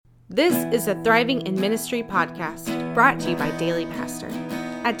This is a Thriving in Ministry podcast brought to you by Daily Pastor.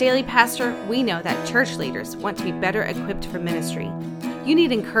 At Daily Pastor, we know that church leaders want to be better equipped for ministry. You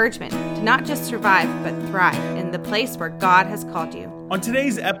need encouragement to not just survive, but thrive in the place where God has called you. On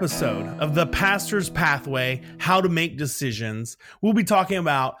today's episode of The Pastor's Pathway, How to Make Decisions, we'll be talking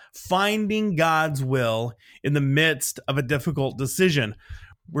about finding God's will in the midst of a difficult decision.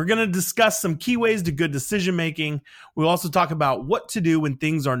 We're going to discuss some key ways to good decision making. We'll also talk about what to do when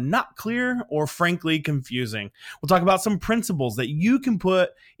things are not clear or frankly confusing. We'll talk about some principles that you can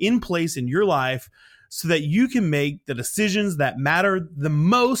put in place in your life so that you can make the decisions that matter the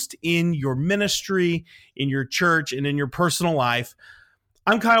most in your ministry, in your church, and in your personal life.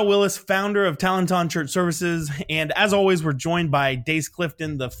 I'm Kyle Willis, founder of Talenton Church Services, and as always, we're joined by Dace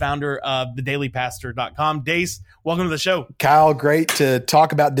Clifton, the founder of thedailypastor.com. Dace, welcome to the show. Kyle, great to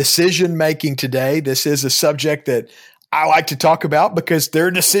talk about decision making today. This is a subject that I like to talk about because there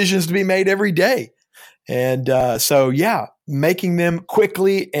are decisions to be made every day. And making them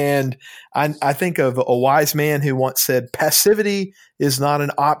quickly. And I think of a wise man who once said, passivity is not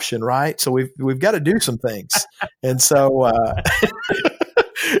an option, right? So we've got to do some things. And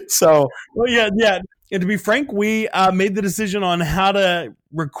Yeah. And to be frank, we made the decision on how to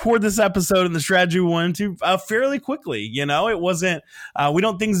record this episode and the strategy we wanted to fairly quickly. You know, it wasn't we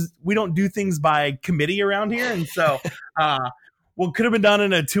don't do things by committee around here, and so what could have been done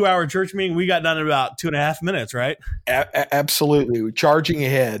in a 2-hour church meeting, we got done in about 2.5 minutes, right? Absolutely, we're charging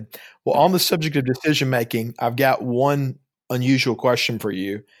ahead. Well, on the subject of decision making, I've got one unusual question for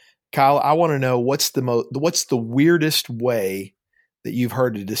you, Kyle. I want to know what's the weirdest way that you've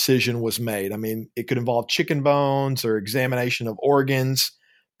heard a decision was made. I mean, it could involve chicken bones or examination of organs.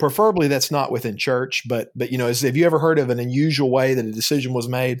 Preferably that's not within church, but you know, have you ever heard of an unusual way that a decision was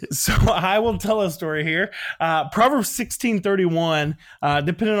made? So I will tell a story here. Proverbs 16:31,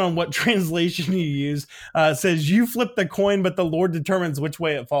 depending on what translation you use, says, "You flip the coin, but the Lord determines which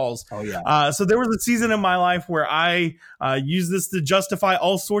way it falls." Oh yeah. So there was a season in my life where I used this to justify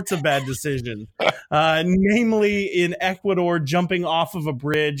all sorts of bad decisions, namely in Ecuador, jumping off of a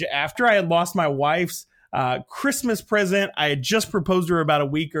bridge after I had lost my wife's Christmas present. I had just proposed to her about a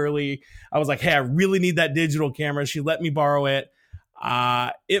week early. I was like, hey, I really need that digital camera. She let me borrow it.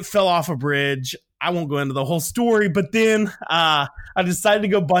 It fell off a bridge. I won't go into the whole story, but then I decided to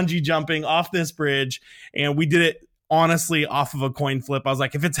go bungee jumping off this bridge, and we did it honestly off of a coin flip. I was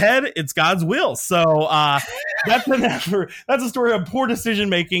like, if it's head, it's God's will. So that's a story of poor decision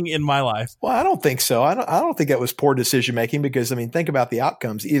making in my life. Well, I don't think so. I don't think that was poor decision making because, I mean, think about the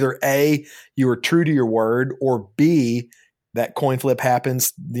outcomes. Either A, you were true to your word, or B, that coin flip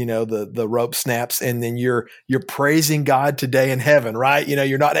happens, you know, the rope snaps, and then you're praising God today in heaven, right? You know,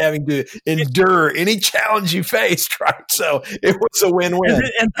 you're not having to endure any challenge you faced, right? So it was a win-win.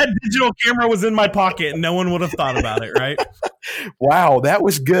 And that digital camera was in my pocket and no one would have thought about it, right? Wow, that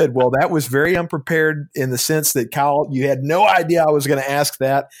was good. Well, that was very unprepared in the sense that, Kyle, you had no idea I was going to ask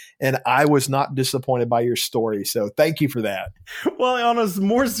that, and I was not disappointed by your story. So thank you for that. Well, on a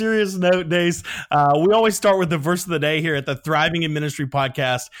more serious note, Dace, we always start with the verse of the day here at the Thriving in Ministry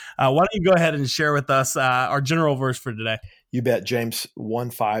podcast. Why don't you go ahead and share with us our general verse for today? You bet. James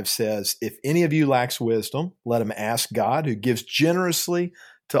 1:5 says, if any of you lacks wisdom, let him ask God, who gives generously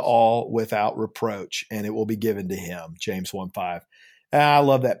to all without reproach, and it will be given to him. James 1:5. I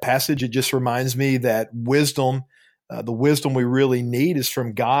love that passage. It just reminds me that wisdom, the wisdom we really need is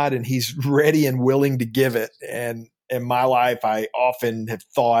from God, and he's ready and willing to give it. And in my life, I often have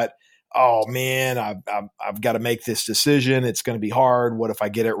thought, oh man, I've got to make this decision. It's going to be hard. What if I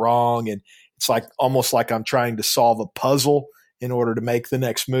get it wrong? And it's almost like I'm trying to solve a puzzle in order to make the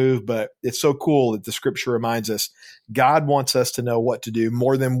next move. But it's so cool that the scripture reminds us God wants us to know what to do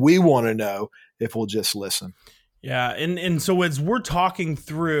more than we want to know if we'll just listen. Yeah. And so as we're talking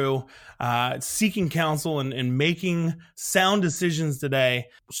through seeking counsel and making sound decisions today,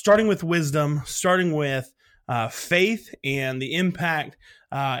 starting with wisdom, starting with faith and the impact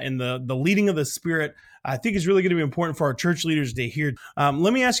and the leading of the Spirit, I think is really going to be important for our church leaders to hear.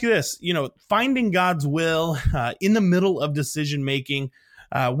 Let me ask you this, finding God's will in the middle of decision making.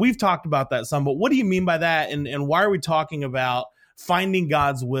 We've talked about that some, but what do you mean by that? And why are we talking about finding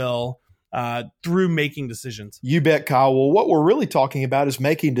God's will through making decisions? You bet, Kyle. Well, what we're really talking about is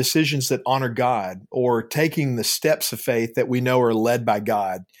making decisions that honor God, or taking the steps of faith that we know are led by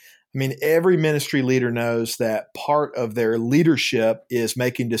God. I mean, every ministry leader knows that part of their leadership is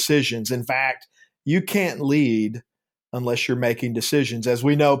making decisions. In fact, you can't lead unless you're making decisions. As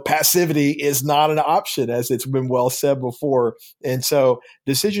we know, passivity is not an option, as it's been well said before. And so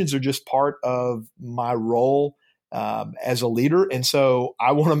decisions are just part of my role as a leader. And so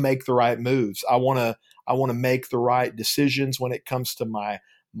I want to make the right moves. I want to make the right decisions when it comes to my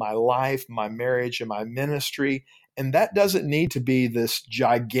life, my marriage, and my ministry. And that doesn't need to be this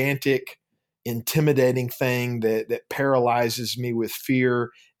gigantic, intimidating thing that paralyzes me with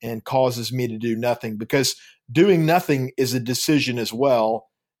fear and causes me to do nothing, because doing nothing is a decision as well.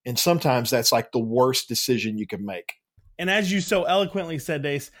 And sometimes that's like the worst decision you can make. And as you so eloquently said,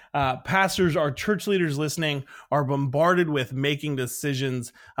 Dace, pastors, our church leaders listening are bombarded with making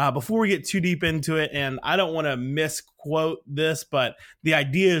decisions. Before we get too deep into it, and I don't want to misquote this, but the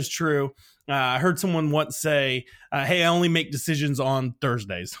idea is true. I heard someone once say, hey, I only make decisions on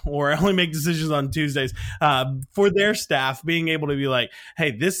Thursdays, or I only make decisions on Tuesdays, for their staff being able to be like,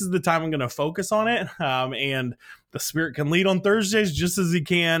 hey, this is the time I'm going to focus on it. And the Spirit can lead on Thursdays just as he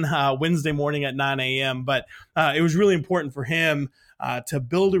can Wednesday morning at 9 a.m. But it was really important for him to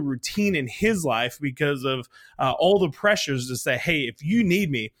build a routine in his life because of all the pressures to say, hey, if you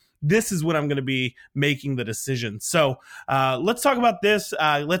need me, this is when I'm going to be making the decision. So let's talk about this.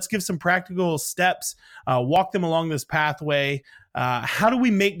 Let's give some practical steps, walk them along this pathway. How do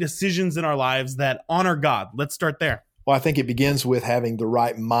we make decisions in our lives that honor God? Let's start there. Well, I think it begins with having the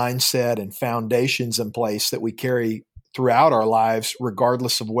right mindset and foundations in place that we carry throughout our lives,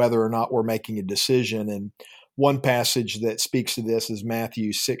 regardless of whether or not we're making a decision. And one passage that speaks to this is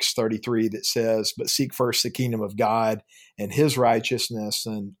Matthew 6:33 that says, "But seek first the kingdom of God and his righteousness,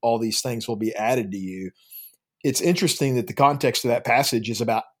 and all these things will be added to you." It's interesting that the context of that passage is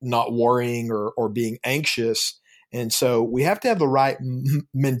about not worrying or being anxious. And so we have to have the right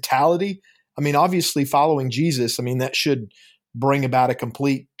mentality. I mean, obviously following Jesus, that should bring about a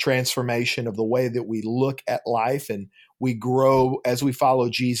complete transformation of the way that we look at life, and we grow as we follow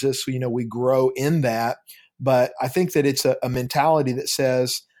Jesus. We grow in that. But I think that it's a mentality that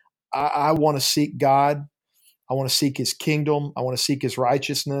says, I want to seek God. I want to seek his kingdom. I want to seek his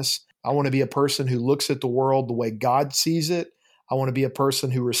righteousness. I want to be a person who looks at the world the way God sees it. I want to be a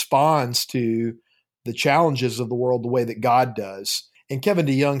person who responds to the challenges of the world the way that God does. And Kevin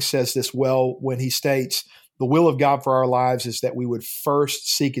DeYoung says this well when he states, the will of God for our lives is that we would first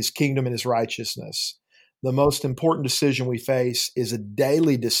seek his kingdom and his righteousness. The most important decision we face is a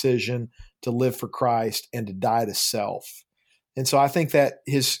daily decision to live for Christ and to die to self. And so I think that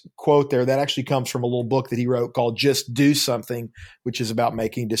his quote there, that actually comes from a little book that he wrote called Just Do Something, which is about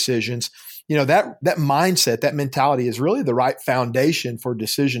making decisions. That mindset, that mentality is really the right foundation for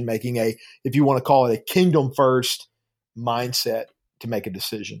decision making, if you want to call it a kingdom first mindset to make a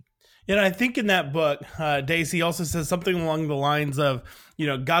decision. And I think in that book, Dace, he also says something along the lines of,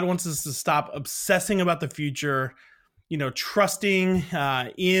 God wants us to stop obsessing about the future, trusting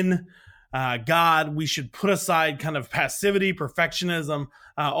in God. We should put aside kind of passivity, perfectionism,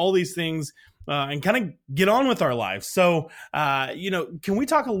 all these things, and kind of get on with our lives. So, can we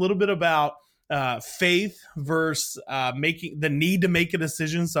talk a little bit about faith versus making the need to make a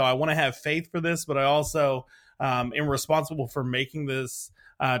decision? So I want to have faith for this, but I also am responsible for making this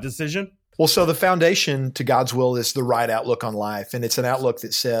decision. Well, so the foundation to God's will is the right outlook on life. And it's an outlook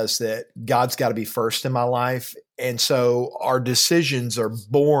that says that God's got to be first in my life. And so our decisions are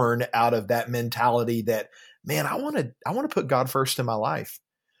born out of that mentality that, man, I want to put God first in my life.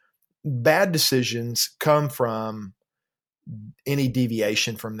 Bad decisions come from any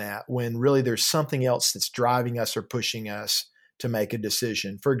deviation from that, when really there's something else that's driving us or pushing us to make a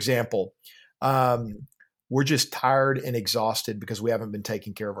decision. For example, we're just tired and exhausted because we haven't been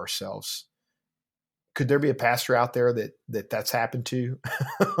taking care of ourselves. Could there be a pastor out there that's happened to?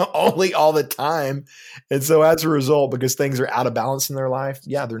 Only all the time. And so as a result, because things are out of balance in their life,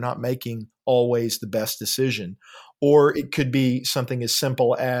 they're not making always the best decision. Or it could be something as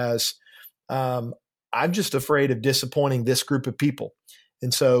simple as, I'm just afraid of disappointing this group of people.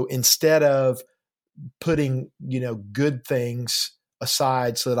 And so instead of putting, good things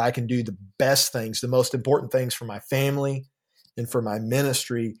aside so that I can do the best things, the most important things for my family and for my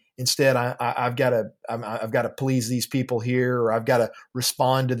ministry, instead I've got to please these people here, or I've got to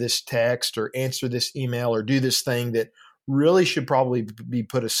respond to this text or answer this email or do this thing that really should probably be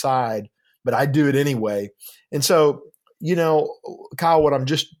put aside, but I do it anyway. And so, Kyle, what I'm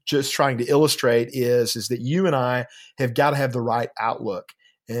just trying to illustrate is that you and I have got to have the right outlook.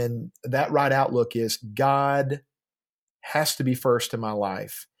 And that right outlook is God has to be first in my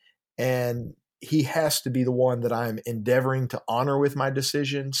life. And he has to be the one that I'm endeavoring to honor with my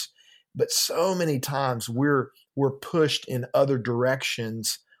decisions. But so many times we're pushed in other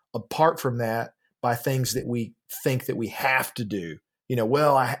directions apart from that by things that we think that we have to do.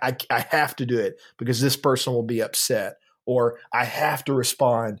 I have to do it because this person will be upset, or I have to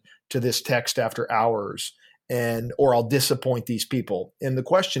respond to this text after hours. or I'll disappoint these people. And the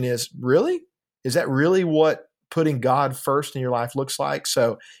question is, really? Is that really what putting God first in your life looks like?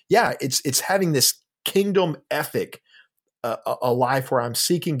 So yeah, it's having this kingdom ethic, a life where I'm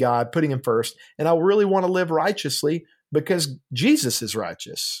seeking God, putting him first, and I really want to live righteously because Jesus is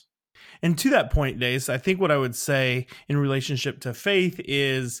righteous. And to that point, Dace, I think what I would say in relationship to faith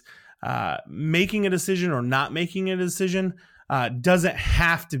is making a decision or not making a decision doesn't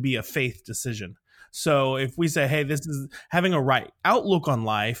have to be a faith decision. So if we say, hey, this is having a right outlook on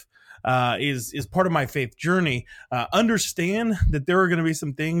life, is part of my faith journey. Understand that there are going to be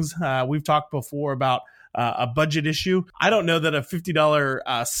some things we've talked before about a budget issue. I don't know that a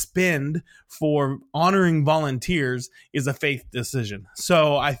 $50 spend for honoring volunteers is a faith decision.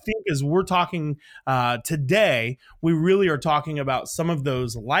 So I think as we're talking today, we really are talking about some of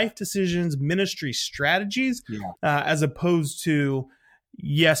those life decisions, ministry strategies, as opposed to,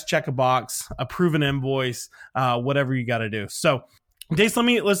 yes, check a box, approve an invoice, whatever you got to do. So Dace,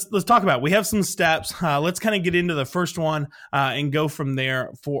 let's talk about it. We have some steps. Let's kind of get into the first one and go from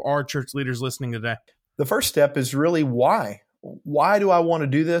there for our church leaders listening today. The first step is really why. Why do I want to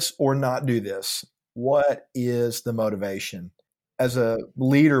do this or not do this? What is the motivation? As a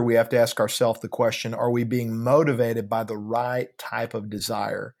leader, we have to ask ourselves the question, are we being motivated by the right type of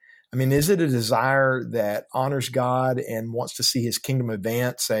desire? I mean, is it a desire that honors God and wants to see his kingdom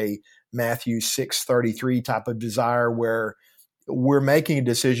advance, a Matthew 6:33 type of desire where we're making a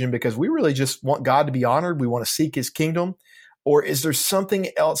decision because we really just want God to be honored, we want to seek his kingdom? Or is there something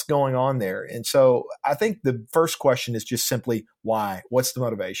else going on there? And so I think the first question is just simply why? What's the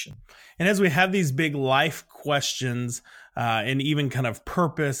motivation? And as we have these big life questions and even kind of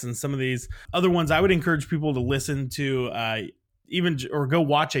purpose and some of these other ones, I would encourage people to listen to or go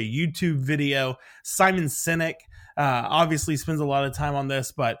watch a YouTube video. Simon Sinek obviously spends a lot of time on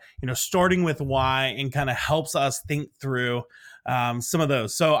this, but starting with why and kind of helps us think through some of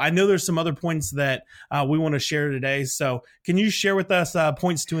those. So I know there's some other points that we want to share today. So can you share with us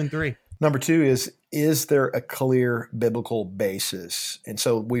points 2 and 3? Number 2 is there a clear biblical basis? And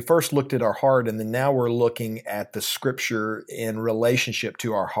so we first looked at our heart, and then now we're looking at the scripture in relationship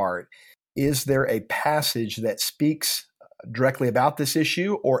to our heart. Is there a passage that speaks directly about this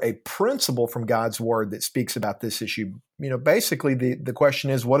issue or a principle from God's word that speaks about this issue? Basically the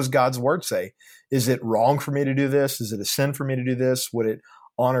question is, what does God's word say? Is it wrong for me to do this? Is it a sin for me to do this? Would it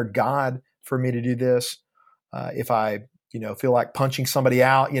honor God for me to do this? If I, feel like punching somebody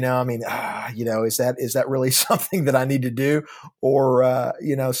out, is that really something that I need to do? Or,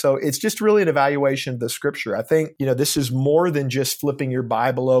 so it's just really an evaluation of the scripture. I think, this is more than just flipping your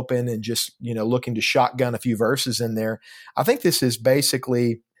Bible open and just, looking to shotgun a few verses in there. I think this is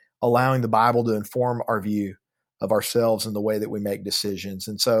basically allowing the Bible to inform our view of ourselves and the way that we make decisions.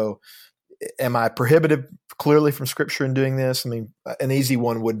 And so am I prohibited clearly from scripture in doing this? I mean, an easy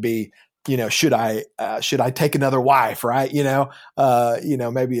one would be, should I take another wife, right?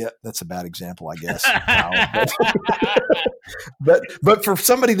 Maybe that's a bad example, I guess. But for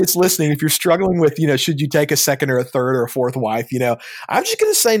somebody that's listening, if you're struggling with, should you take a second or a third or a fourth wife, I'm just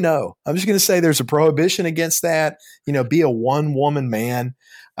going to say no. I'm just going to say there's a prohibition against that. Be a one-woman man.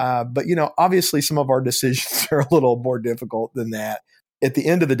 But obviously some of our decisions are a little more difficult than that. At the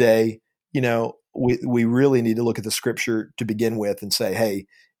end of the day, we really need to look at the scripture to begin with and say, hey,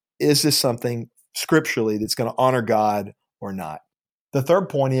 is this something scripturally that's going to honor God or not? The third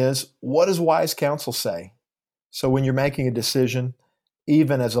point is, what does wise counsel say? So when you're making a decision,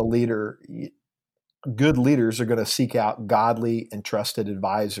 even as a leader, good leaders are going to seek out godly and trusted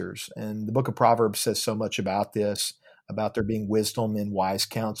advisors. And the book of Proverbs says so much about this, about there being wisdom in wise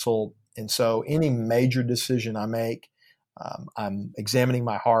counsel. And so any major decision I make, I'm examining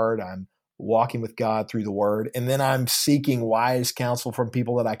my heart, I'm walking with God through the word, and then I'm seeking wise counsel from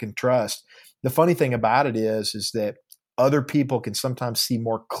people that I can trust. The funny thing about it is that other people can sometimes see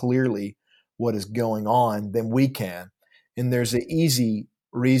more clearly what is going on than we can. And there's an easy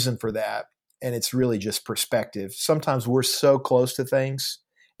reason for that. And it's really just perspective. Sometimes we're so close to things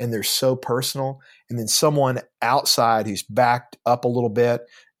and they're so personal. And then someone outside who's backed up a little bit,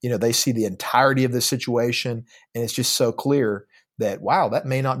 they see the entirety of the situation and it's just so clear that, wow, that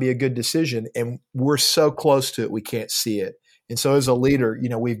may not be a good decision. And we're so close to it, we can't see it. And so as a leader,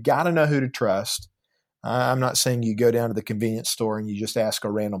 we've got to know who to trust. I'm not saying you go down to the convenience store and you just ask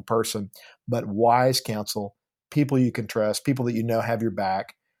a random person, but wise counsel, people you can trust, people that have your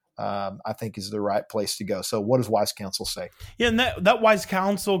back, I think is the right place to go. So what does wise counsel say? Yeah, and that wise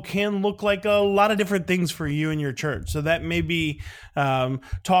counsel can look like a lot of different things for you and your church. So that may be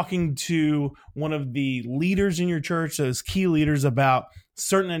talking to one of the leaders in your church, those key leaders, about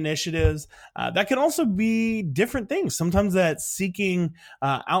certain initiatives. That can also be different things. Sometimes that's seeking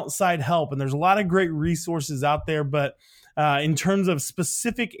outside help, and there's a lot of great resources out there, but in terms of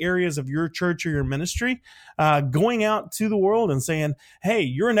specific areas of your church or your ministry, going out to the world and saying, hey,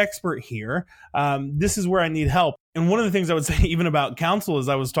 you're an expert here. This is where I need help. And one of the things I would say even about counsel is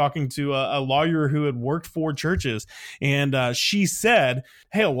I was talking to a lawyer who had worked for churches, and she said,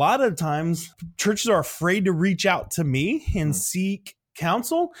 hey, a lot of times churches are afraid to reach out to me and seek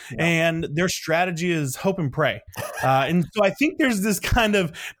counsel, and their strategy is hope and pray. And so I think there's this kind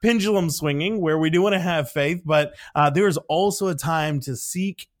of pendulum swinging where we do want to have faith, but there is also a time to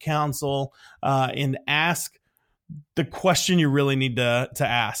seek counsel and ask the question you really need to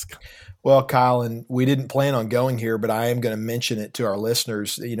ask. Well, Kyle, and we didn't plan on going here, but I am going to mention it to our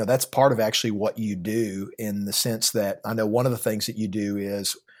listeners. You know, that's part of actually what you do, in the sense that I know one of the things that you do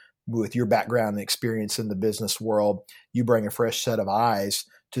is, with your background and experience in the business world, you bring a fresh set of eyes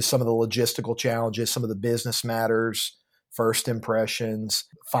to some of the logistical challenges, some of the business matters, first impressions,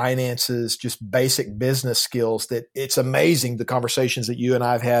 finances, just basic business skills. That it's amazing the conversations that you and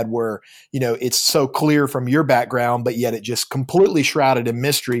I've had where, you know, it's so clear from your background, but yet it just completely shrouded in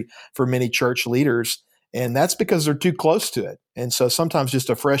mystery for many church leaders. And that's because they're too close to it. And so sometimes just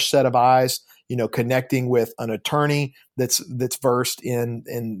a fresh set of eyes, you know, connecting with an attorney that's versed in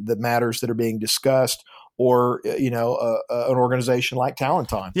the matters that are being discussed, or, you know, an organization like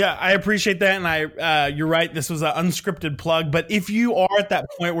Talenton. Yeah, I appreciate that. And you're right. This was an unscripted plug, but if you are at that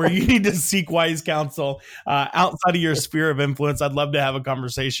point where you need to seek wise counsel outside of your sphere of influence, I'd love to have a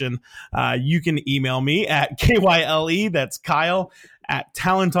conversation. You can email me at KYLE, that's Kyle, at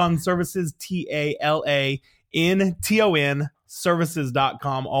Talenton Services, TALANTON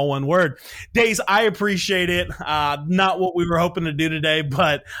services.com, all one word. Dace, I appreciate it. Not what we were hoping to do today,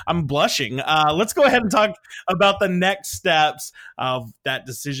 but I'm blushing. Let's go ahead and talk about the next steps of that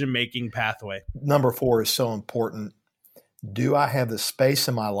decision-making pathway. Number 4 is so important. Do I have the space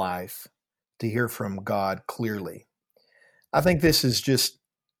in my life to hear from God clearly? I think this is just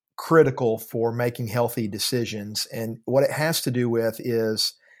critical for making healthy decisions. And what it has to do with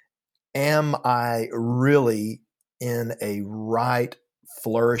is, am I really in a right,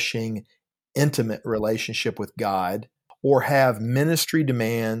 flourishing, intimate relationship with God, or have ministry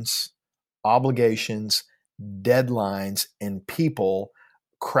demands, obligations, deadlines, and people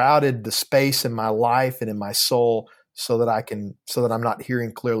crowded the space in my life and in my soul so that I'm not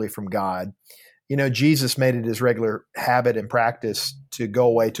hearing clearly from God? You know, Jesus made it his regular habit and practice to go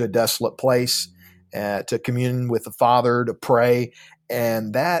away to a desolate place, to commune with the Father, to pray.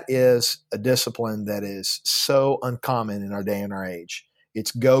 And that is a discipline that is so uncommon in our day and our age.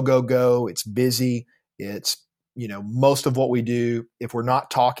 It's go, go, go. It's busy. It's, you know, most of what we do, if we're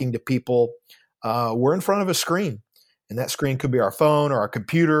not talking to people, we're in front of a screen. And that screen could be our phone or our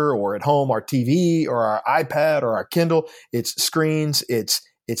computer, or at home, our TV or our iPad or our Kindle. It's screens. It's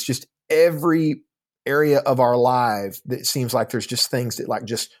just every area of our life that seems like there's just things that like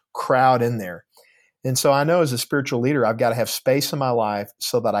just crowd in there. And so I know as a spiritual leader, I've got to have space in my life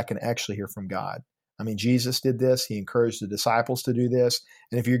so that I can actually hear from God. I mean, Jesus did this. He encouraged the disciples to do this.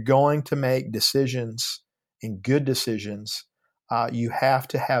 And if you're going to make decisions, and good decisions, you have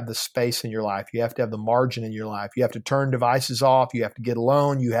to have the space in your life. You have to have the margin in your life. You have to turn devices off. You have to get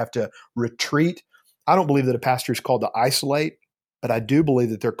alone. You have to retreat. I don't believe that a pastor is called to isolate, but I do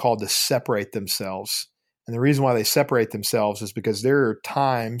believe that they're called to separate themselves. And the reason why they separate themselves is because there are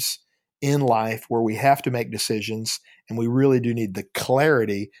times in life where we have to make decisions, and we really do need the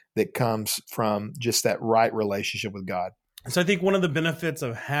clarity that comes from just that right relationship with God. So I think one of the benefits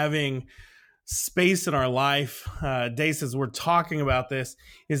of having space in our life, Dace, as we're talking about this,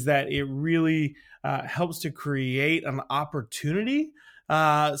 is that it really helps to create an opportunity,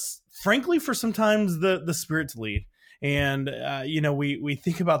 frankly, for sometimes the Spirit to lead. And, we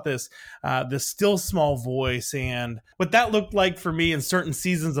think about this still small voice, and what that looked like for me in certain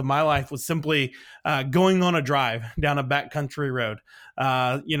seasons of my life was simply going on a drive down a backcountry road,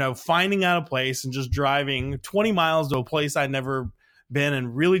 finding out a place and just driving 20 miles to a place I'd never been,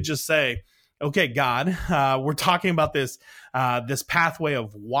 and really just say, okay, God, we're talking about this pathway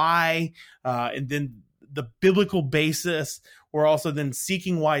of why, and then the biblical basis. We're also then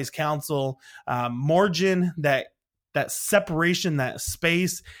seeking wise counsel, margin that that separation, that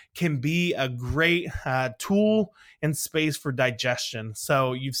space can be a great tool and space for digestion.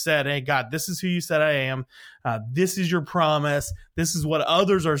 So you've said, hey, God, this is who you said I am. This is your promise. This is what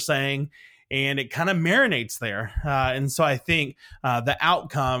others are saying. And it kind of marinates there. And so I think the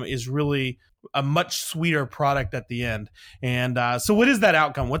outcome is really a much sweeter product at the end. And so what is that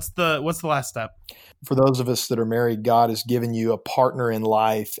outcome? What's the last step? For those of us that are married, God has given you a partner in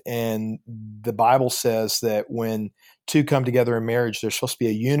life. And the Bible says that when two come together in marriage, there's supposed to be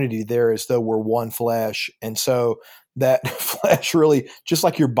a unity there as though we're one flesh. And so that flesh really, just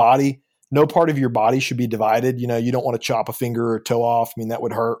like your body, no part of your body should be divided. You don't want to chop a finger or toe off. I mean, that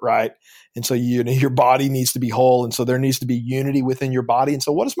would hurt, right? And so your body needs to be whole. And so there needs to be unity within your body. And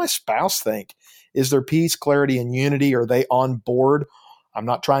so what does my spouse think? Is there peace, clarity, and unity? Are they on board? I'm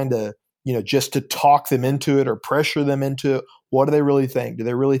not trying to, just to talk them into it or pressure them into it. What do they really think? Do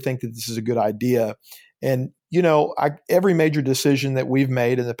they really think that this is a good idea? And, every major decision that we've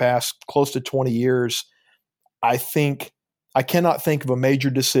made in the past close to 20 years, I cannot think of a major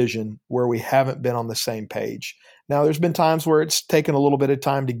decision where we haven't been on the same page. Now, there's been times where it's taken a little bit of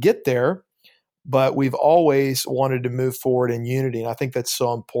time to get there, but we've always wanted to move forward in unity. And I think that's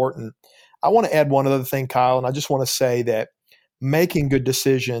so important. I want to add one other thing, Kyle, and I just want to say that making good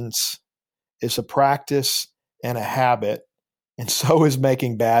decisions is a practice and a habit, and so is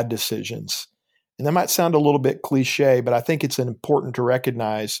making bad decisions. And that might sound a little bit cliche, but I think it's important to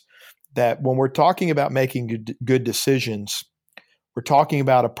recognize that when we're talking about making good decisions, we're talking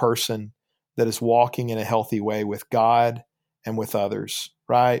about a person that is walking in a healthy way with God and with others,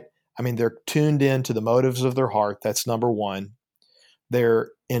 right? I mean, they're tuned in to the motives of their heart. That's number one. They're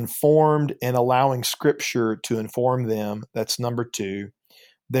informed and allowing Scripture to inform them. That's number two.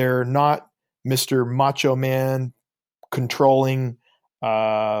 They're not Mr. Macho Man controlling,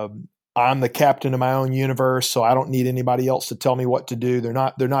 I'm the captain of my own universe, so I don't need anybody else to tell me what to do. They're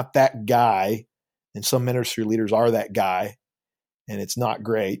not that guy. And some ministry leaders are that guy, and it's not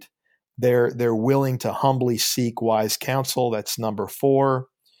great. They're willing to humbly seek wise counsel. That's number four.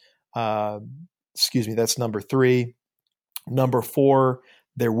 That's number three. Number four,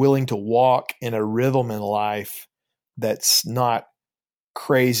 they're willing to walk in a rhythm in life that's not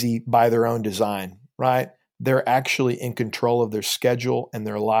crazy by their own design, right? They're actually in control of their schedule and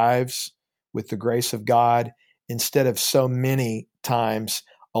their lives with the grace of God, instead of so many times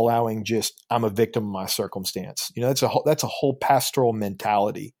allowing just, I'm a victim of my circumstance. That's a whole pastoral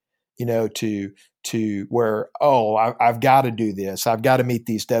mentality, to where, I've got to do this. I've got to meet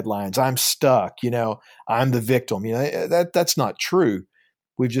these deadlines. I'm stuck, I'm the victim. That's not true.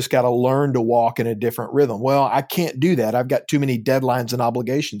 We've just got to learn to walk in a different rhythm. Well, I can't do that. I've got too many deadlines and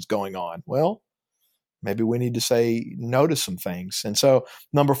obligations going on. Well, maybe we need to say no to some things. And so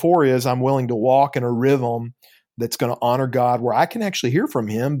number four is I'm willing to walk in a rhythm that's going to honor God, where I can actually hear from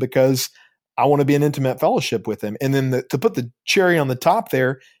him because I want to be in intimate fellowship with him. And then to put the cherry on the top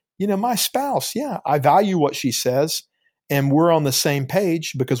there, my spouse, I value what she says, and we're on the same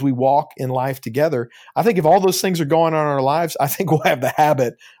page because we walk in life together. I think if all those things are going on in our lives, I think we'll have the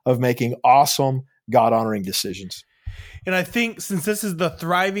habit of making awesome, God-honoring decisions. And I think since this is the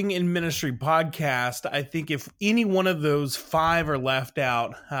Thriving in Ministry podcast, I think if any one of those five are left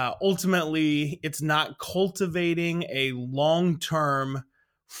out, ultimately it's not cultivating a long-term,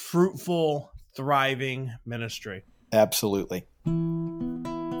 fruitful, thriving ministry. Absolutely.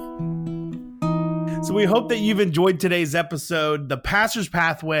 So we hope that you've enjoyed today's episode, The Pastor's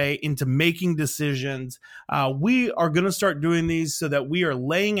Pathway into Making Decisions. We are going to start doing these so that we are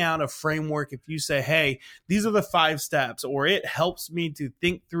laying out a framework. If you say, hey, these are the 5 steps, or it helps me to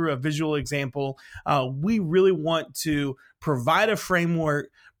think through a visual example, we really want to provide a framework,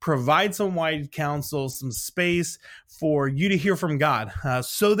 provide some wise counsel, some space for you to hear from God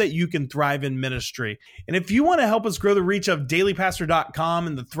so that you can thrive in ministry. And if you want to help us grow the reach of dailypastor.com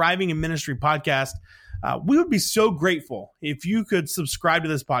and the Thriving in Ministry podcast, we would be so grateful if you could subscribe to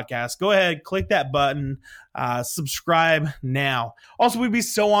this podcast. Go ahead, click that button, subscribe now. Also, we'd be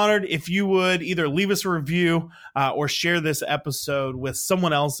so honored if you would either leave us a review or share this episode with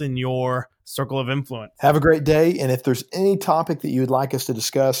someone else in your circle of influence. Have a great day. And if there's any topic that you would like us to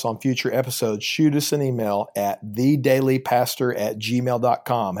discuss on future episodes, shoot us an email at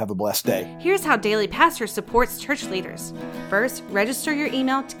thedailypastor@gmail.com. Have a blessed day. Here's how Daily Pastor supports church leaders. First, register your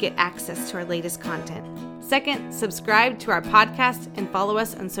email to get access to our latest content. Second, subscribe to our podcast and follow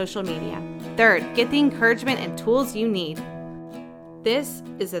us on social media. Third, get the encouragement and tools you need. This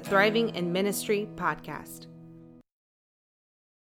is the Thriving in Ministry podcast.